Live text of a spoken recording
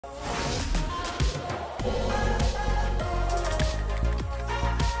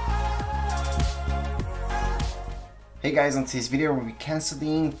Hey guys, on today's video we'll be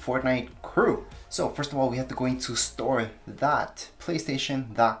canceling Fortnite Crew. So first of all, we have to go into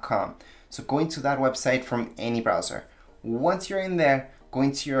store.playstation.com. So go into that website from any browser. Once you're in there, go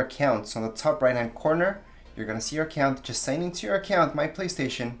into your account. So on the top right hand corner, you're gonna see your account. Just sign into your account, My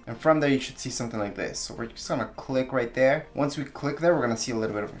PlayStation, and from there you should see something like this. So we're just gonna click right there. Once we click there, we're gonna see a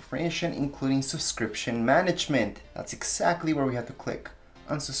little bit of information, including subscription management. That's exactly where we have to click,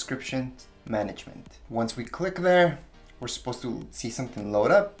 on subscription management. Once we click there, we're supposed to see something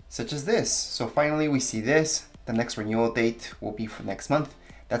load up, such as this. So finally we see this. The next renewal date will be for next month.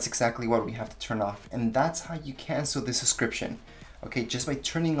 That's exactly what we have to turn off. And that's how you cancel the subscription. Okay, just by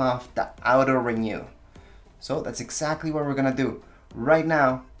turning off the auto renew. So that's exactly what we're gonna do. Right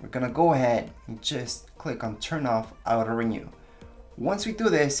now, we're gonna go ahead and just click on turn off auto renew. Once we do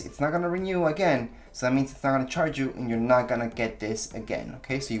this, it's not gonna renew again. So that means it's not gonna charge you and you're not gonna get this again.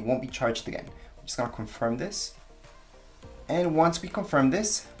 Okay, so you won't be charged again. We're just gonna confirm this. And once we confirm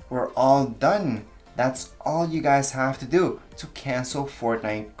this, we're all done. That's all you guys have to do to cancel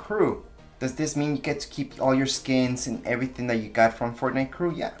Fortnite Crew. Does this mean you get to keep all your skins and everything that you got from Fortnite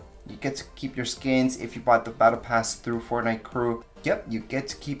Crew? Yeah, you get to keep your skins if you bought the Battle Pass through Fortnite Crew. Yep, you get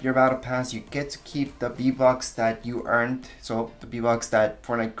to keep your Battle Pass. You get to keep the V-Bucks that you earned. So the V-Bucks that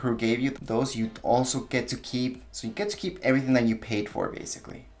Fortnite Crew gave you, those you also get to keep. So you get to keep everything that you paid for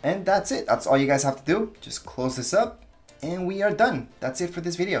basically. And that's it. That's all you guys have to do. Just close this up. And we are done. That's it for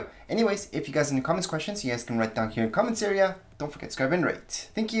this video. Anyways, if you guys have any comments, questions, you guys can write down here in the comments area. Don't forget to subscribe and rate.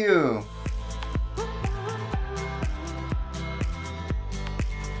 Thank you.